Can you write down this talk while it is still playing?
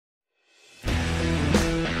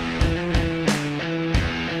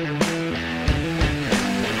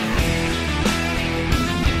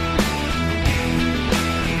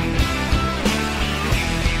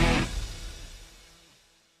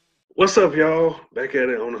What's up, y'all? Back at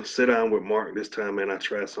it on a sit down with Mark. This time, man, I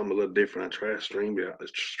tried something a little different. I tried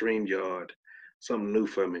StreamYard, something new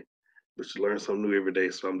for me. But you learn something new every day,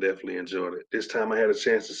 so I'm definitely enjoying it. This time, I had a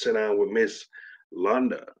chance to sit down with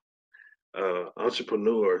Ms.LONDA,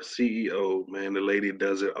 entrepreneur, CEO. Man, the lady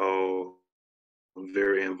does it all.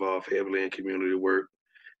 Very involved heavily in community work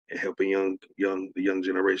and helping the young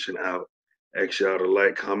generation out. Ask y'all to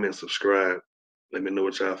like, comment, subscribe. Let me know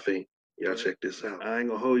what y'all think. Y'all check this out. I ain't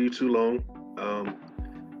gonna hold you too long.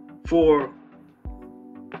 For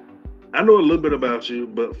I know a little bit about you,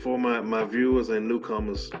 but for my viewers and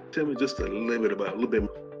newcomers, tell me just a little bit.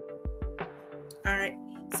 All right.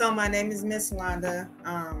 So my name is Ms.LONDA.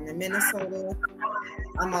 In Minnesota.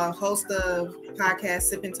 I'm a host of podcast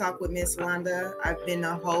Sip and Talk with Ms.LONDA. I've been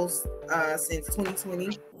a host since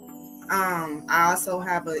 2020. I also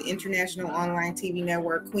have an international online TV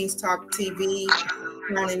network, Queens Talk TV,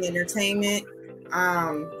 Crown and Entertainment.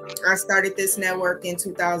 I started this network in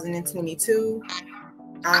 2022.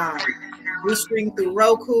 We stream through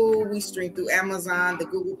Roku, we stream through Amazon, the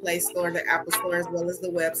Google Play Store, the Apple Store, as well as the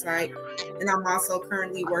website. And I'm also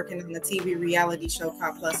currently working on a TV reality show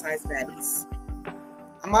called Plus Size Baddies.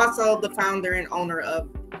 I'm also the founder and owner of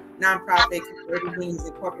nonprofit Converted Wings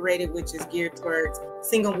Incorporated, which is geared towards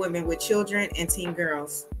single women with children and teen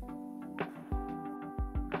girls.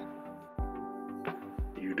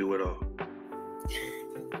 You do it all.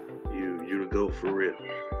 You the GOAT for real.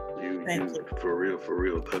 Thank you. For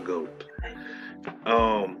real, the GOAT.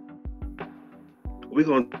 We're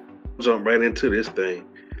gonna jump right into this thing.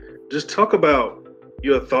 Just talk about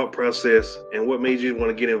your thought process and what made you want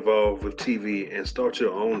to get involved with TV and start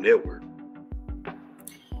your own network.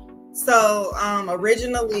 So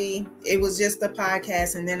originally it was just a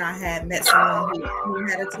podcast, and then I had met someone who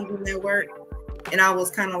had a TV network, and I was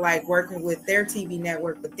kind of like working with their TV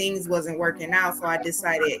network, but things wasn't working out. So I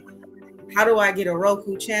decided, how do I get a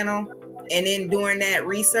Roku channel? And then doing that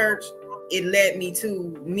research, it led me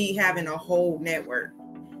to me having a whole network.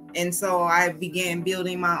 And so I began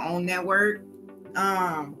building my own network.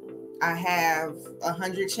 I have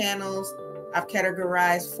 100 channels. I've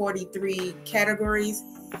categorized 43 categories.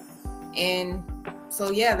 And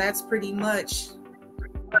so, yeah, that's pretty much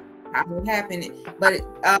how it happened. But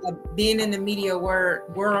being in the media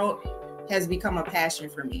world has become a passion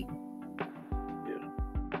for me. Yeah.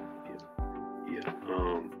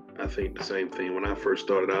 I think the same thing. When I first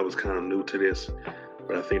started, I was kind of new to this.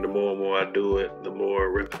 But I think the more and more I do it, the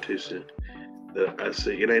more repetition. I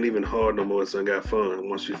say it ain't even hard no more. It's got fun.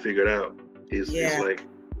 Once you figure it out, it's like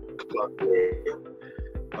clockwork.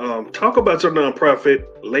 Talk about your nonprofit,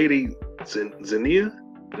 Lady Xenia.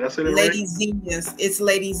 Did I say that Lady right? Xenia's. It's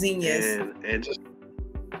Lady Xenia's. And just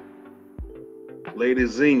Lady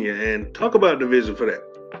Xenia. And talk about the vision for that.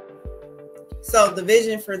 So the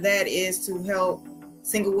vision for that is to help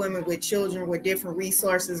single women with children with different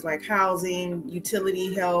resources like housing,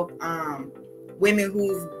 utility help, women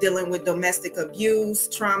who's dealing with domestic abuse,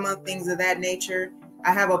 trauma, things of that nature.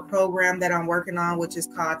 I have a program that I'm working on, which is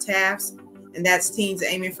called TAFS, and that's Teens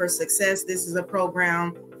Aiming for Success. This is a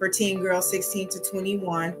program for teen girls 16 to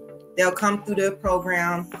 21. They'll come through the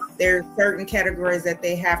program. There are certain categories that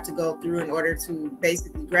they have to go through in order to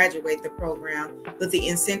basically graduate the program. But the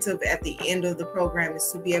incentive at the end of the program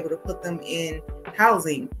is to be able to put them in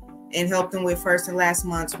housing and help them with first and last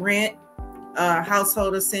month's rent,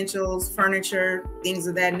 household essentials, furniture, things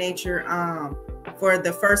of that nature. For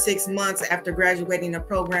the first 6 months after graduating the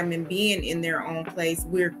program and being in their own place,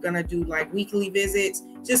 we're going to do like weekly visits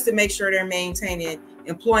just to make sure they're maintaining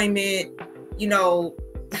employment,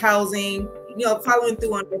 housing, following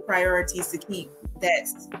through on their priorities to keep that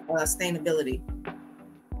sustainability.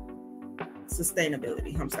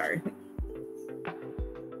 I'm sorry.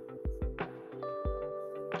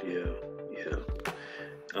 Yeah.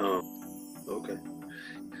 Okay.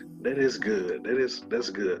 That is good. That's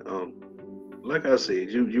good. Like I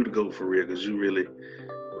said, you the GOAT for real, because you really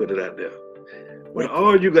put it out there. With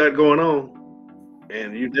all you got going on,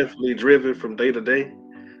 and you definitely driven from day to day.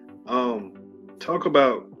 Talk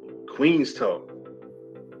about Queens Talk,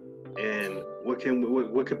 and what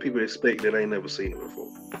can people expect that ain't never seen it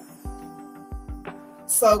before?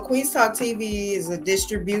 So Queens Talk TV is a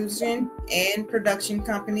distribution and production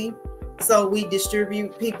company. So we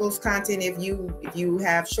distribute people's content. If you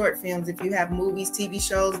have short films, if you have movies, TV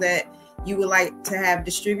shows that you would like to have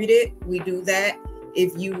distributed, we do that.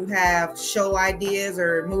 If you have show ideas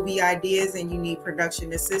or movie ideas and you need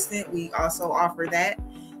production assistant, we also offer that.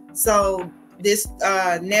 So this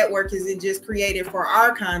network isn't just created for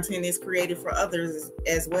our content, it's created for others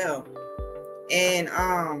as well. And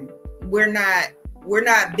we're not we're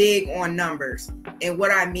not big on numbers. And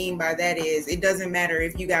what I mean by that is it doesn't matter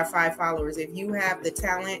if you got 5 followers. If you have the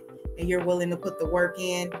talent and you're willing to put the work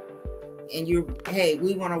in and hey,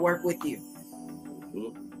 we want to work with you.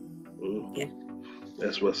 Yeah.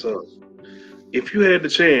 That's what's up. If you had the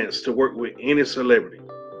chance to work with any celebrity,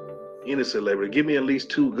 give me at least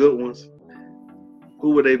 2 good ones.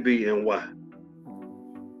 Who would they be and why?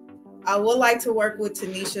 I would like to work with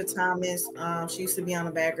Tanisha Thomas. She used to be on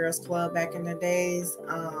the Bad Girls Club back in the days.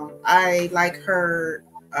 I like her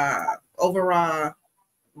overall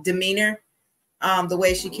demeanor, the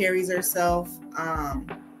way she carries herself.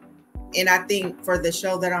 And I think for the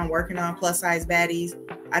show that I'm working on, Plus Size Baddies,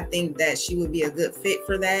 I think that she would be a good fit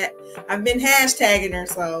for that. I've been hashtagging her,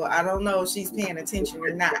 so I don't know if she's paying attention or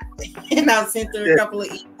not. And I've sent her a couple of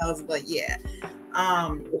emails, but yeah.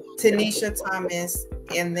 Tanisha Thomas,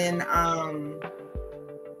 and then I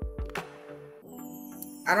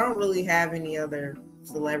don't really have any other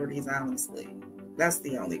celebrities, honestly. That's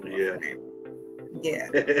the only one. Yeah.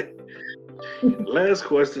 Last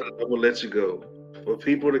question, I will let you go. For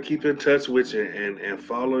people to keep in touch with you and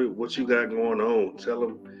follow what you got going on, tell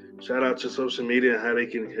them, shout out your social media and how they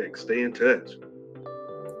can stay in touch.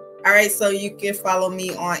 All right, so you can follow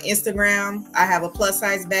me on Instagram. I have a Plus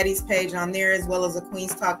Size Baddies page on there, as well as a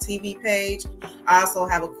Queens Talk TV page. I also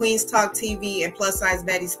have a Queens Talk TV and Plus Size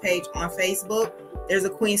Baddies page on Facebook. There's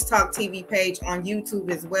a Queens Talk TV page on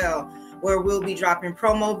YouTube as well, where we'll be dropping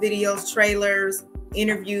promo videos, trailers,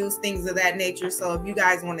 interviews, things of that nature. So if you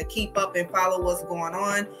guys want to keep up and follow what's going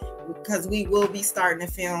on, because we will be starting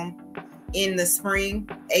to film in the spring,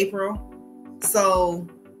 April. So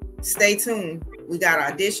stay tuned. We got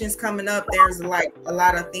auditions coming up. There's like a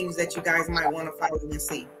lot of things that you guys might want to follow and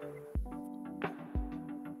see.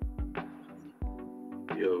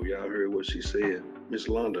 Yo, y'all heard what she said. Ms.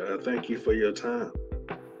 Londa, I thank you for your time.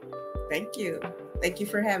 Thank you. Thank you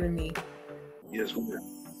for having me. Yes, ma'am.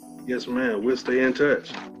 Yes, ma'am. We'll stay in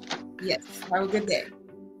touch. Yes. Have a good day.